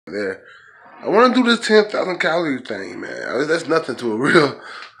There, I want to do this 10,000 calorie thing, man. That's nothing to a real,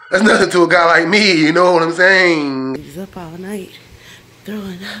 that's nothing to a guy like me. You know what I'm saying? He's up all night,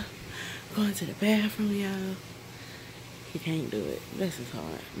 throwing up, going to the bathroom, y'all. He can't do it. Bless his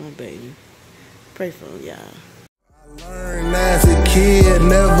heart, my baby. Pray for him, y'all. I learned as a kid,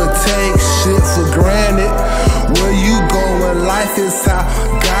 never take shit for granted. Where you go in life is how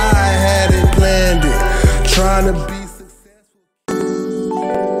God had it planned it. Trying to be successful.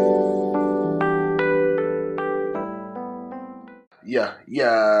 Yeah.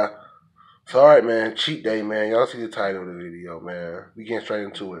 So, alright, man. Cheat day, man. Y'all see the title of the video, man. We getting straight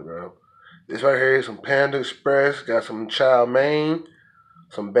into it, bro. This right here is some Panda Express. Got some chow mein,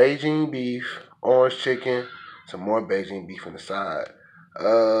 some Beijing beef, orange chicken, some more Beijing beef on the side.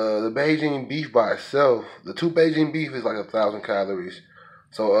 The Beijing beef by itself, the 2 Beijing beef is like 1,000 calories.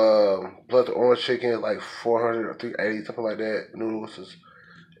 So, plus the orange chicken is like 400 or 380, something like that. Noodles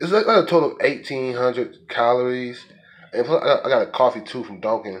it's like a total of 1,800 calories. And plus, I got a coffee too from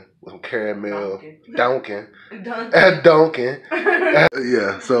Dunkin' with some caramel. Dunkin'.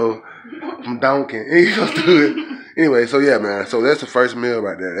 Yeah, so from Dunkin'. You just do it. Anyway, so yeah, man. So that's the first meal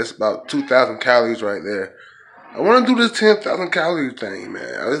right there. That's about 2,000 calories right there. I want to do this 10,000 calorie thing,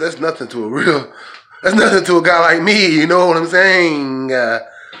 man. That's nothing to a real, that's nothing to a guy like me. You know what I'm saying?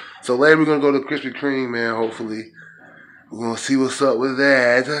 So later we're going to go to Krispy Kreme, man, hopefully. We're going to see what's up with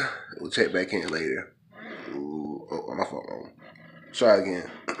that. We'll check back in later. Ooh, oh, my phone. Try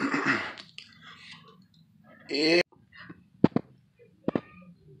again. Yeah.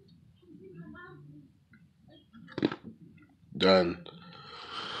 Done.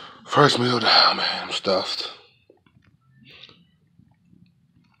 First meal down, man. I'm stuffed.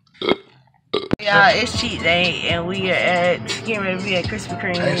 Y'all, it's cheat day, and we are getting ready to be at Krispy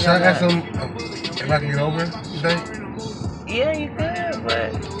Kreme. Hey, should I have some, if I can get over today? Yeah, you could,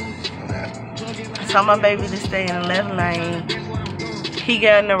 but I told my baby to stay in the left lane. He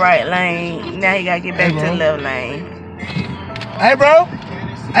got in the right lane. Now he gotta get back to the left lane. Hey, bro.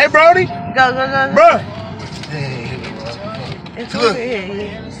 Hey, Brody. Go. Bro. Hey, it's over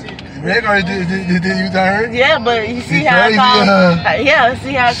here. Rick already did you turn? Yeah, but you see how I caused,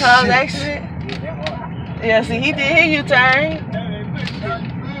 see how I caused accident? Yeah, see, he did hit U-turn.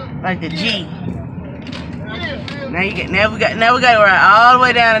 Like a G. Now we got to run all the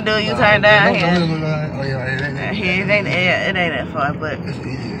way down and do a U-turn down here. Oh, yeah, It ain't that far, but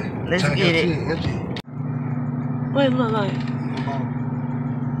let's get it. What it look like?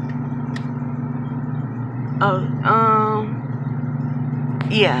 Oh,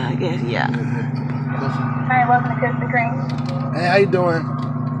 yeah, I guess, yeah. Hi, welcome to Krispy Kreme. Hey, how you doing?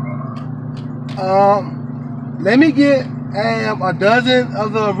 Let me get a dozen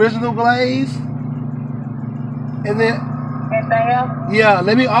of the original glaze. And then, anything else? yeah,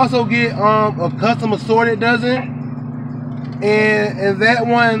 let me also get a custom assorted dozen. And that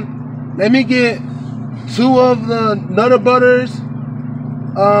one, let me get 2 of the Nutter Butters, 2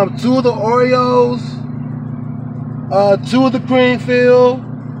 of the Oreos, 2 of the cream fill,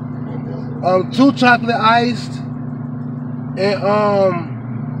 2 chocolate iced, and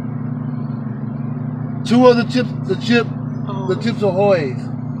 2 of the Chips Ahoy's.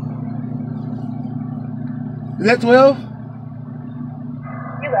 Is that 12?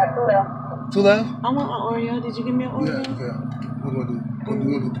 You got 2 left. 2 left? I want an Oreo. Did you give me an Oreo? Yeah. What do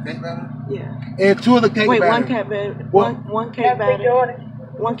we do? The cake batter? Yeah. And 2 of the cake batter. Wait, 1 cake batter. One cake batter.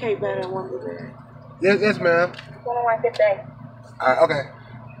 1 cake batter and 1 blueberry. Yes, ma'am. 21.15. Alright, okay.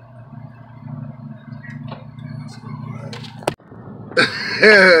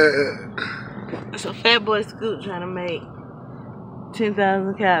 It's a fat boy Scoop trying to make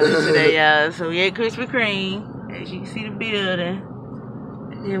 10,000 calories today, y'all. So we at Krispy Kreme, as you can see the building.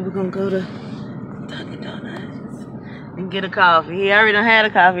 And then we're gonna go to Dunkin' Donuts and get a coffee. He already done had a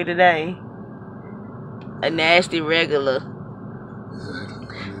coffee today. A nasty regular.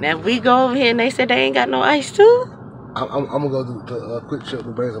 Now if we go over here and they said they ain't got no ice too. I'm gonna go to a quick trip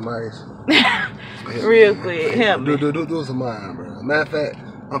and bring some ice. Real quick, help me. Do some mine, bro. Matter of fact,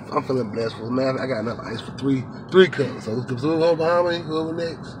 I'm feeling blessed. Man, I got enough ice for three cups. So who's over behind me? Who over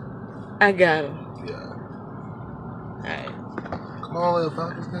next? I got him. Yeah. Alright. Come on, little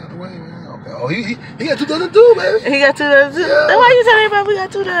fuckers, get out the way, man. Okay. Oh, he got 2 dozen too, man. He got 2 dozen too. Yeah. Why you telling everybody we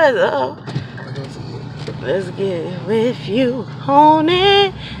got 2 dozen? Let's get with you on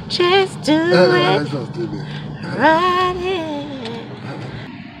it. Just do it. That's so stupid. Right here.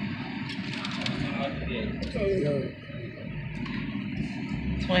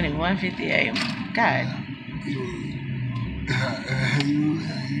 21:58. God.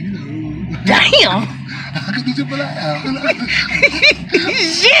 Damn. How could you pull out?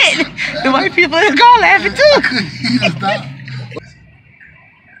 Shit. The white people is gonna laugh at too.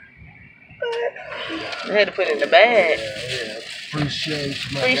 I had to put it in the bag. Yeah. Appreciate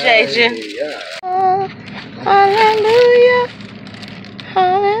you. Appreciate you. Yeah. Hallelujah.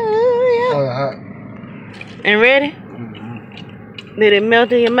 Hallelujah. Hot. And ready? Did it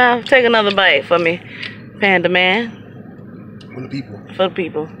melt in your mouth? Take another bite for me, Panda Man. For the people. For the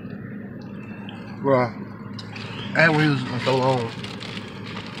people. Bro, I haven't used it in so long.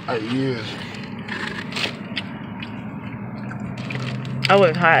 Like years. Oh,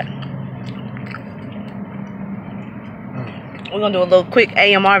 it's hot. We're gonna do a little quick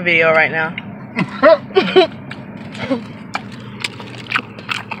AMR video right now.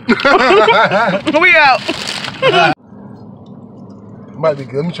 We out. Might be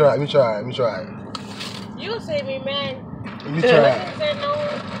good. Let me try it. You see me, man. Let me try it. Said no.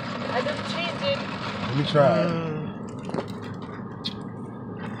 I just cheated. Let me try it.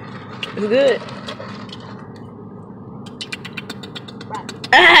 It's good.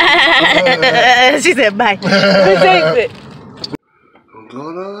 She said bye. Who takes it?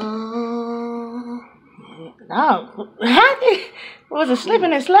 No. Was it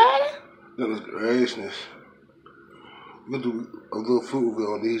slipping and sliding? That was graciousness. We'll do a little food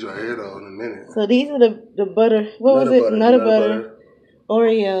review on these right here though in a minute. So these are the butter. What was it? Nutter butter.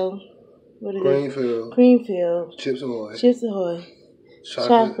 Oreo. What is Creamfield. Creamfield. Chips Ahoy. Chips Ahoy.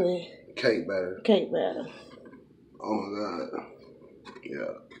 Chocolate. Cake batter. Cake batter. Oh my God.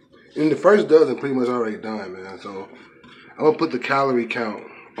 Yeah. And the first dozen pretty much already done, man. So I'm gonna put the calorie count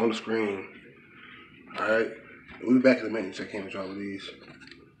on the screen. Alright. We'll be back in a minute. Check in with y'all with these.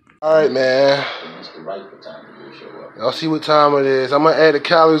 Alright, man. Y'all see what time it is. I'm gonna add the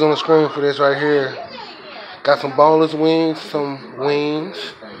calories on the screen for this right here. Got some boneless wings, some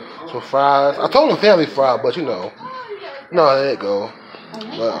fries. I told them family fry, but you know how that go.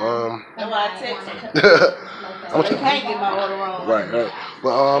 But That's why I texted. I can't get my order wrong. Right.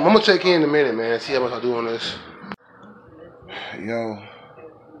 But I'm gonna check in a minute, man. See how much I do on this. Yo.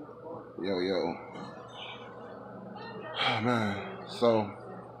 Oh, man. So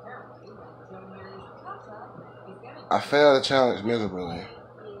I failed the challenge miserably.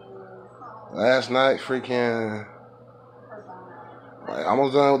 Last night, freaking, like,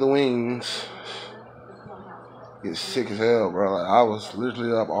 almost done with the wings. Get sick as hell, bro. Like, I was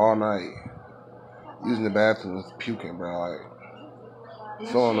literally up all night using the bathroom, puking, bro. Like,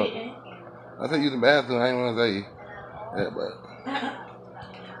 filling up. I said using the bathroom. I ain't want to say that, but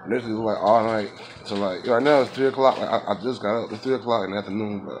literally like all night. So like right now it's 3 o'clock. Like, I just got up. It's 3 o'clock in the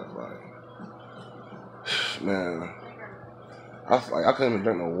afternoon, but like, man. I couldn't even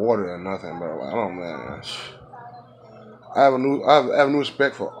drink no water or nothing, bro. Like, I don't, man. I have a new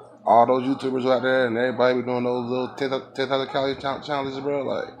respect for all those YouTubers out there and everybody be doing those little 10,000 calorie challenges, bro.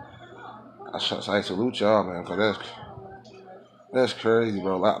 Like, I salute y'all, man, cause that's crazy,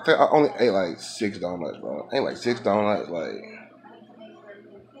 bro. Like, I think I only ate like 6 donuts, bro. I ate like 6 donuts, like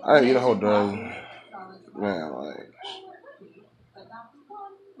I didn't eat a whole dozen, man. Like,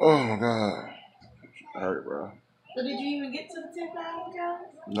 oh my God, it hurt, bro. So did you even get to the 10,000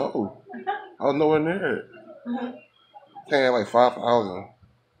 calories? No, I was nowhere near it. I think I had like 5,000.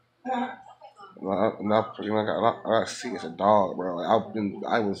 I got sick as a dog, bro. Like I've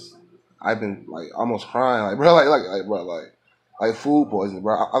been like almost crying, like bro, like food poisoning,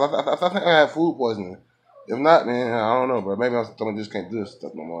 bro. I think I had food poisoning. If not, man, I don't know, bro. Maybe my stomach just can't do this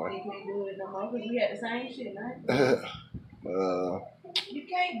stuff no more. You can't do it no more because we had the same shit, man. You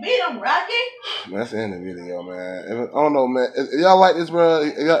can't beat them, Rocky. Man, that's the end of the video, man. I don't know, man. If y'all like this, bro,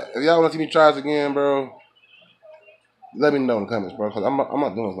 if y'all want to see me try this again, bro, let me know in the comments, bro. Cause I'm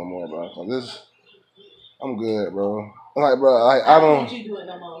not doing this no more, bro. Cause I'm good, bro. Like, bro, like, I don't want you to do it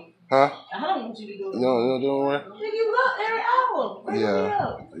no more. Huh? I don't want you to do it. You don't do it no more? You look every hour.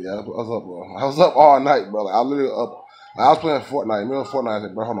 Yeah, I was up, bro. I was up all night, bro. Like, I literally up. Like, I was playing Fortnite. Middle of Fortnite. I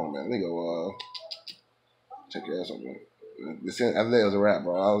said, bro, hold on, man. Let me go. Check your ass up, man. After that, it was a wrap,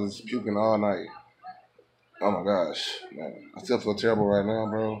 bro. I was puking all night. Oh my gosh, man. I still feel terrible right now,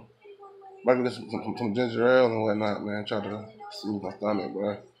 bro. I can get some ginger ale and whatnot, man. Try to soothe my stomach,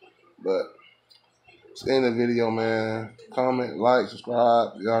 bro. But it's the end of the video, man. Comment, like,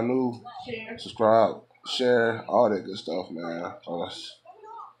 subscribe. If y'all new, subscribe, share, all that good stuff, man.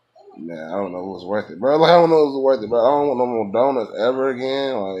 Man, I don't know if it was worth it, bro. Like, I don't know if it was worth it, bro. I don't want no more donuts ever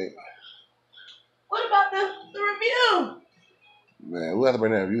again. Like, what about the review? Man, we'll have to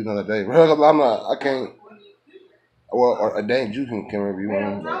bring that review another day, bro. I can't. Well, or a DanieJu can review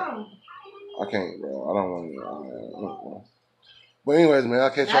one, but I can't, bro. I don't want to. But anyways, man,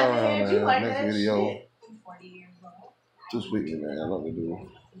 I'll catch y'all around, man. Next video. Too sweet, man. I love to do.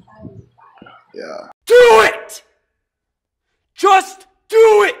 Yeah. Do it!